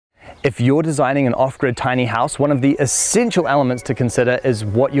If you're designing an off-grid tiny house, one of the essential elements to consider is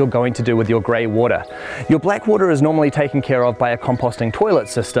what you're going to do with your grey water. Your black water is normally taken care of by a composting toilet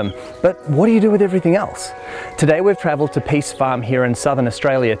system, but what do you do with everything else? Today we've travelled to Peace Farm here in southern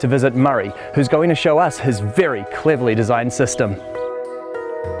Australia to visit Murray, who's going to show us his very cleverly designed system.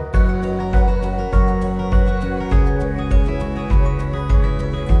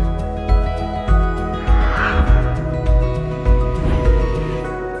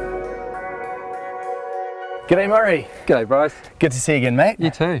 G'day Murray. G'day Bryce. Good to see you again, mate.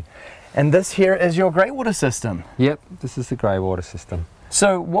 You too. And this here is your grey water system. Yep, this is the grey water system.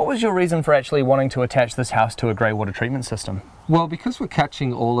 So what was your reason for actually wanting to attach this house to a grey water treatment system? Well, because we're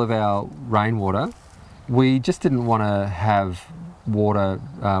catching all of our rainwater, we just didn't want to have water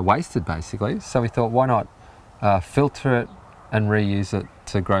wasted basically. So we thought, why not filter it and reuse it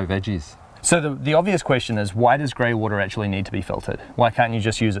to grow veggies? So the obvious question is, why does grey water actually need to be filtered? Why can't you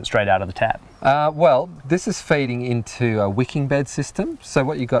just use it straight out of the tap? Well, this is feeding into a wicking bed system. So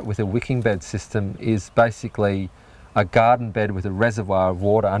what you got with a wicking bed system is basically a garden bed with a reservoir of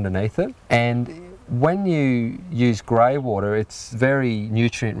water underneath it. And when you use grey water, it's very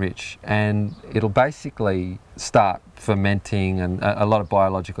nutrient rich and it'll basically start fermenting and a lot of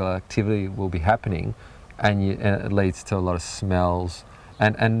biological activity will be happening, and it leads to a lot of smells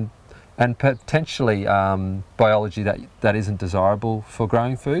and potentially biology that isn't desirable for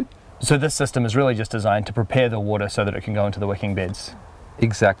growing food. So this system is really just designed to prepare the water so that it can go into the wicking beds?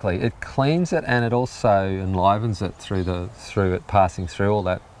 Exactly. It cleans it and it also enlivens it through it passing through all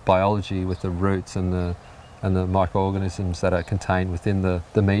that biology with the roots and the microorganisms that are contained within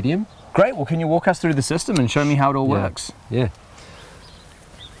the medium. Great. Well, can you walk us through the system and show me how it all works? Yeah.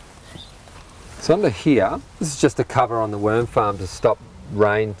 So under here, this is just a cover on the worm farm to stop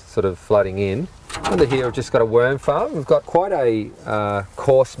rain sort of flooding in. Under here we've just got a worm farm. We've got quite a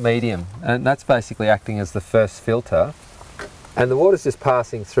coarse medium, and that's basically acting as the first filter, and the water's just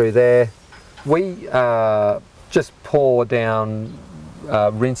passing through there. We just pour down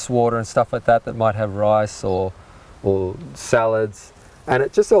rinse water and stuff like that might have rice or salads, and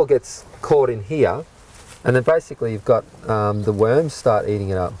it just all gets caught in here, and then basically you've got the worms start eating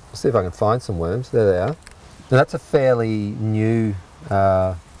it up. Let's see if I can find some worms. There they are. And that's a fairly new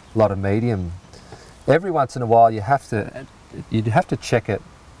lot of medium. Every once in a while you'd have to check it,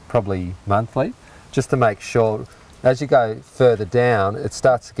 probably monthly, just to make sure. As you go further down, it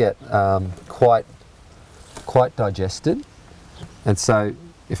starts to get quite digested, and so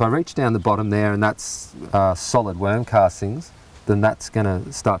if I reach down the bottom there and that's solid worm castings, then that's going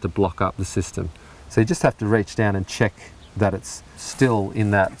to start to block up the system. So you just have to reach down and check that it's still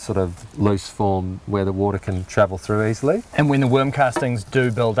in that sort of loose form where the water can travel through easily. And when the worm castings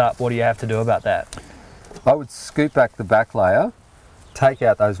do build up, what do you have to do about that? I would scoop back the back layer, take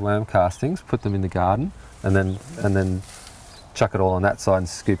out those worm castings, put them in the garden, and then chuck it all on that side and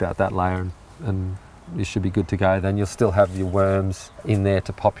scoop out that layer, and you should be good to go. Then you'll still have your worms in there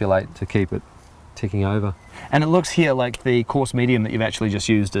to populate, to keep it ticking over. And it looks here like the coarse medium that you've actually just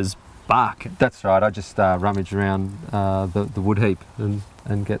used is bark. That's right. I just rummage around the wood heap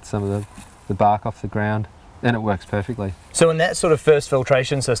and get some of the bark off the ground, and it works perfectly. So in that sort of first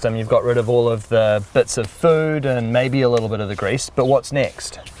filtration system, you've got rid of all of the bits of food and maybe a little bit of the grease, but what's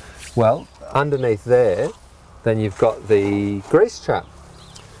next? Well, underneath there, then you've got the grease trap.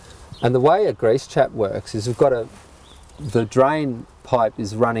 And the way a grease trap works is the drain pipe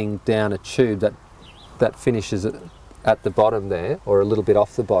is running down a tube that finishes at the bottom there, or a little bit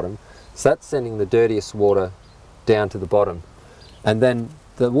off the bottom. So that's sending the dirtiest water down to the bottom, and then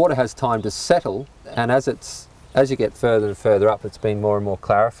the water has time to settle, and as you get further and further up, it's been more and more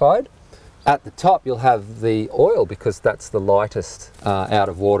clarified. At the top you'll have the oil, because that's the lightest out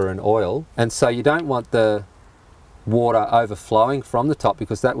of water and oil, and so you don't want the water overflowing from the top,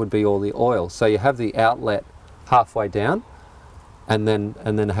 because that would be all the oil. So you have the outlet halfway down, and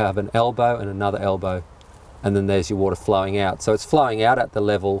then have an elbow and another elbow, and then there's your water flowing out. So it's flowing out at the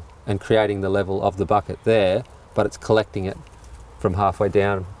level and creating the level of the bucket there, but it's collecting it from halfway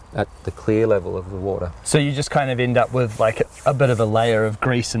down at the clear level of the water. So you just kind of end up with like a bit of a layer of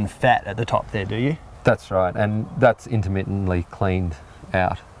grease and fat at the top there, do you? That's right, and that's intermittently cleaned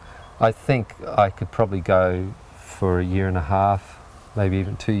out. I think I could probably go for a year and a half, maybe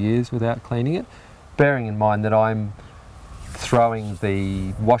even 2 years without cleaning it, bearing in mind that I'm throwing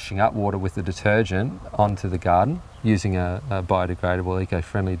the washing up water with the detergent onto the garden using a biodegradable,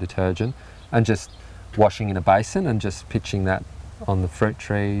 eco-friendly detergent, and just washing in a basin and just pitching that on the fruit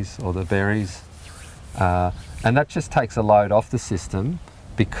trees or the berries, and that just takes a load off the system,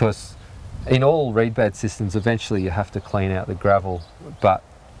 because in all reed bed systems eventually you have to clean out the gravel, but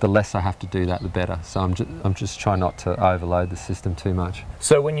the less I have to do that, the better. So I'm just trying not to overload the system too much.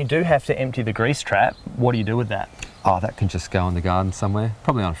 So when you do have to empty the grease trap, what do you do with that? Oh, that can just go in the garden somewhere,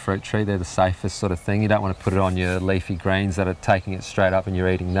 probably on a fruit tree. They're the safest sort of thing. You don't want to put it on your leafy greens that are taking it straight up and you're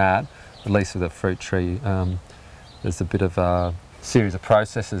eating that. At least with a fruit tree, there's a bit of a series of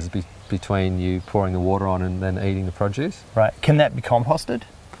processes between you pouring the water on and then eating the produce. Right. Can that be composted?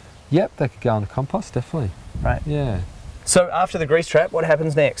 Yep, they could go in the compost, definitely. Right. Yeah. So after the grease trap, what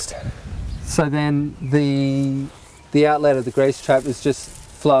happens next? So then the outlet of the grease trap is just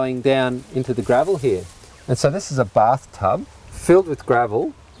flowing down into the gravel here. And so this is a bathtub filled with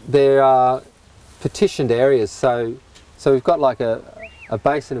gravel. There are partitioned areas, so we've got like a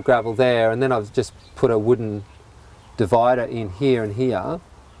basin of gravel there, and then I've just put a wooden divider in here and here,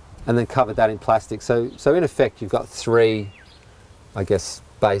 and then covered that in plastic. So in effect you've got 3, I guess,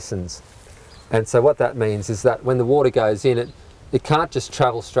 basins. And so what that means is that when the water goes in, it can't just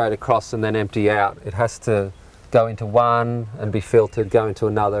travel straight across and then empty out. It has to go into one and be filtered, go into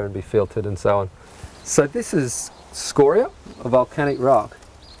another and be filtered, and so on. So this is scoria, a volcanic rock,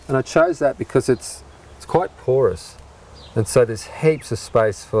 and I chose that because it's quite porous, and so there's heaps of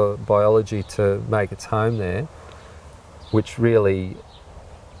space for biology to make its home there, which really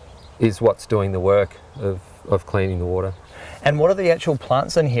is what's doing the work of cleaning the water. And what are the actual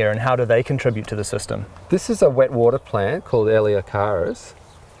plants in here and how do they contribute to the system? This is a wet water plant called Eleocharis,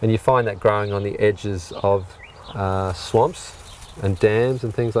 and you find that growing on the edges of swamps and dams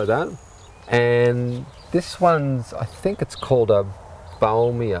and things like that. And this one's, I think it's called a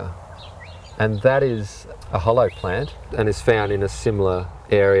Baumia, and that is a hollow plant and is found in a similar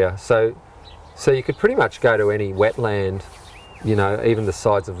area. So you could pretty much go to any wetland, you know, even the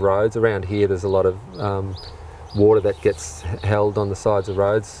sides of roads. Around here there's a lot of water that gets held on the sides of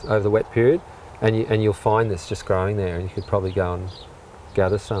roads over the wet period, and you'll find this just growing there, and you could probably go and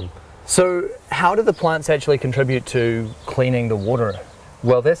gather some. So how do the plants actually contribute to cleaning the water?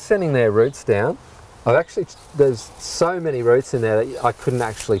 Well, they're sending their roots down. There's so many roots in there that I couldn't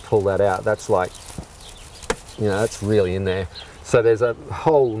actually pull that out. That's like, you know, that's really in there. So there's a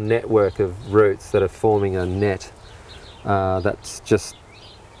whole network of roots that are forming a net that's just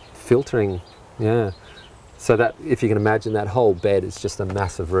filtering, yeah. So that, if you can imagine, that whole bed is just a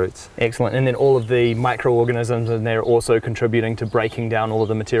mass of roots. Excellent. And then all of the microorganisms in there also contributing to breaking down all of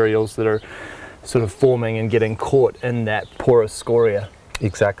the materials that are sort of forming and getting caught in that porous scoria.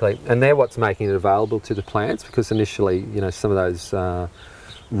 Exactly. And they're what's making it available to the plants, because initially, you know, some of those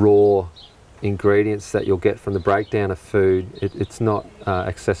raw ingredients that you'll get from the breakdown of food, it's not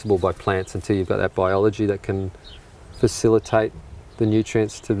accessible by plants until you've got that biology that can facilitate the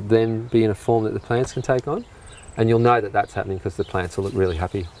nutrients to then be in a form that the plants can take on. And you'll know that that's happening because the plants will look really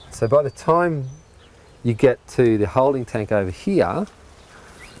happy. So by the time you get to the holding tank over here,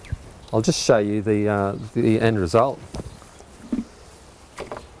 I'll just show you the end result.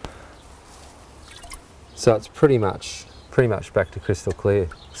 So it's pretty much back to crystal clear.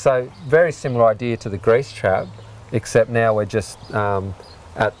 So very similar idea to the grease trap, except now we're just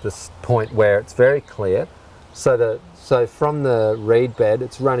at this point where it's very clear. So from the reed bed,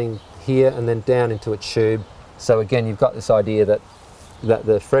 it's running here and then down into a tube. So again, you've got this idea that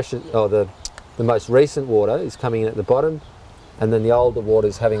the fresh, or the most recent water is coming in at the bottom, and then the older water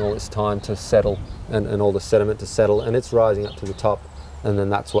is having all its time to settle and all the sediment to settle, and it's rising up to the top, and then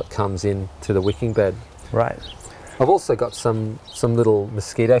that's what comes in to the wicking bed. Right. I've also got some little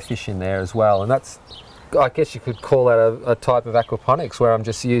mosquito fish in there as well, and that's, I guess you could call that a type of aquaponics, where I'm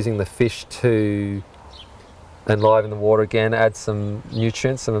just using the fish to enliven the water again, add some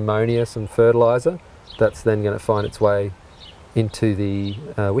nutrients, some ammonia, some fertiliser, that's then going to find its way into the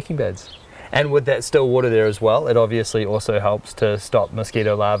wicking beds. And with that still water there as well, it obviously also helps to stop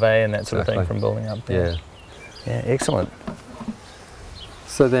mosquito larvae and that sort of thing from building up there. Yeah, excellent.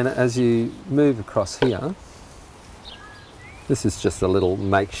 So then as you move across here, this is just a little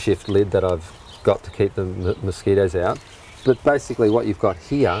makeshift lid that I've got to keep the mosquitoes out. But basically what you've got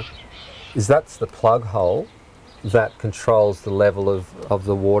here is that's the plug hole that controls the level of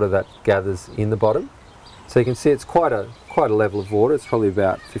the water that gathers in the bottom. So you can see it's quite a level of water. It's probably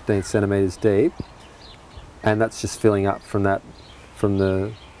about 15 centimetres deep, and that's just filling up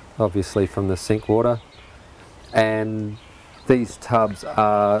obviously from the sink water. And these tubs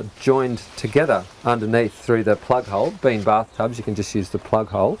are joined together underneath through the plug hole. Being bathtubs, you can just use the plug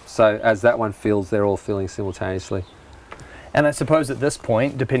hole. So as that one fills, they're all filling simultaneously. And I suppose at this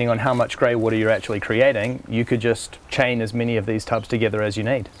point, depending on how much grey water you're actually creating, you could just chain as many of these tubs together as you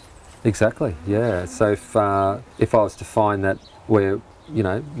need. Exactly, yeah. So if I was to find that we're, you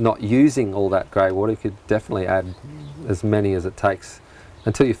know, not using all that grey water, you could definitely add as many as it takes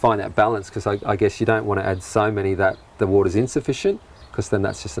until you find that balance, because I guess you don't want to add so many that the water's insufficient, because then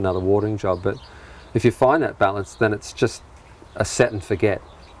that's just another watering job. But if you find that balance, then it's just a set and forget.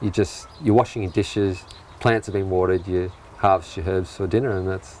 You're washing your dishes, plants have been watered, you harvest your herbs for dinner, and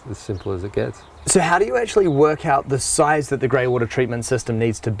that's as simple as it gets. So how do you actually work out the size that the grey water treatment system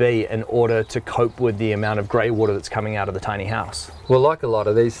needs to be in order to cope with the amount of grey water that's coming out of the tiny house? Well, like a lot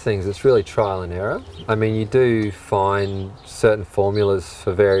of these things, it's really trial and error. I mean, you do find certain formulas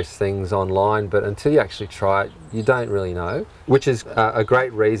for various things online, but until you actually try it, you don't really know, which is a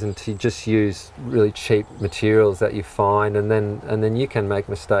great reason to just use really cheap materials that you find, and then you can make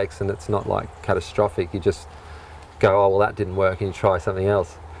mistakes and it's not like catastrophic. You just go, oh, well, that didn't work, and you try something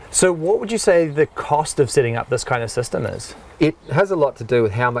else. So what would you say the cost of setting up this kind of system is? It has a lot to do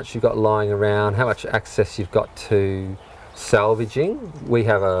with how much you've got lying around, how much access you've got to salvaging. We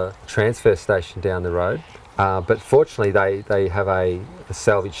have a transfer station down the road, but fortunately they have a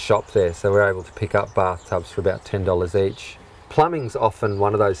salvage shop there, so we're able to pick up bathtubs for about $10 each. Plumbing's often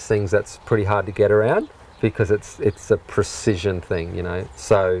one of those things that's pretty hard to get around, because it's a precision thing, you know.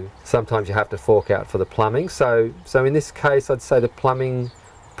 So sometimes you have to fork out for the plumbing. So in this case, I'd say the plumbing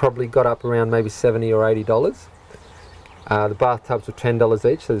probably got up around maybe $70 or $80. The bathtubs were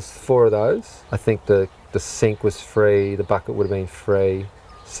 $10 each, so there's 4 of those. I think the sink was free, the bucket would have been free.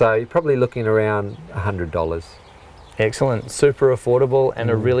 So you're probably looking around $100. Excellent, super affordable,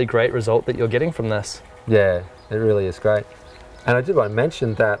 and a really great result that you're getting from this. Yeah, it really is great. And I did want to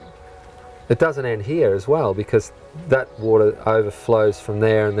mention that it doesn't end here as well, because that water overflows from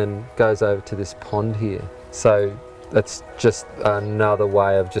there and then goes over to this pond here. So that's just another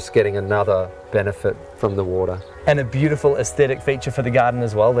way of just getting another benefit from the water. And a beautiful aesthetic feature for the garden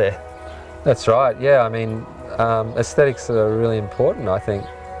as well there. That's right, yeah. I mean, aesthetics are really important, I think.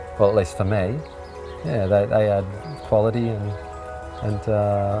 Well, at least for me. Yeah, they add quality and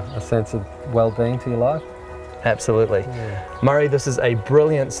a sense of well-being to your life. Absolutely. Yeah. Murray, this is a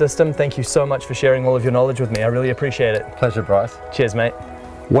brilliant system. Thank you so much for sharing all of your knowledge with me. I really appreciate it. Pleasure, Bryce. Cheers, mate.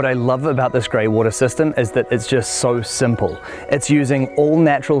 What I love about this grey water system is that it's just so simple. It's using all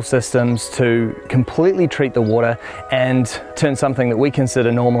natural systems to completely treat the water and turn something that we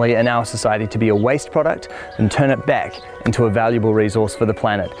consider normally in our society to be a waste product and turn it back into a valuable resource for the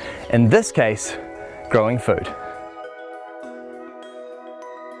planet. In this case, growing food.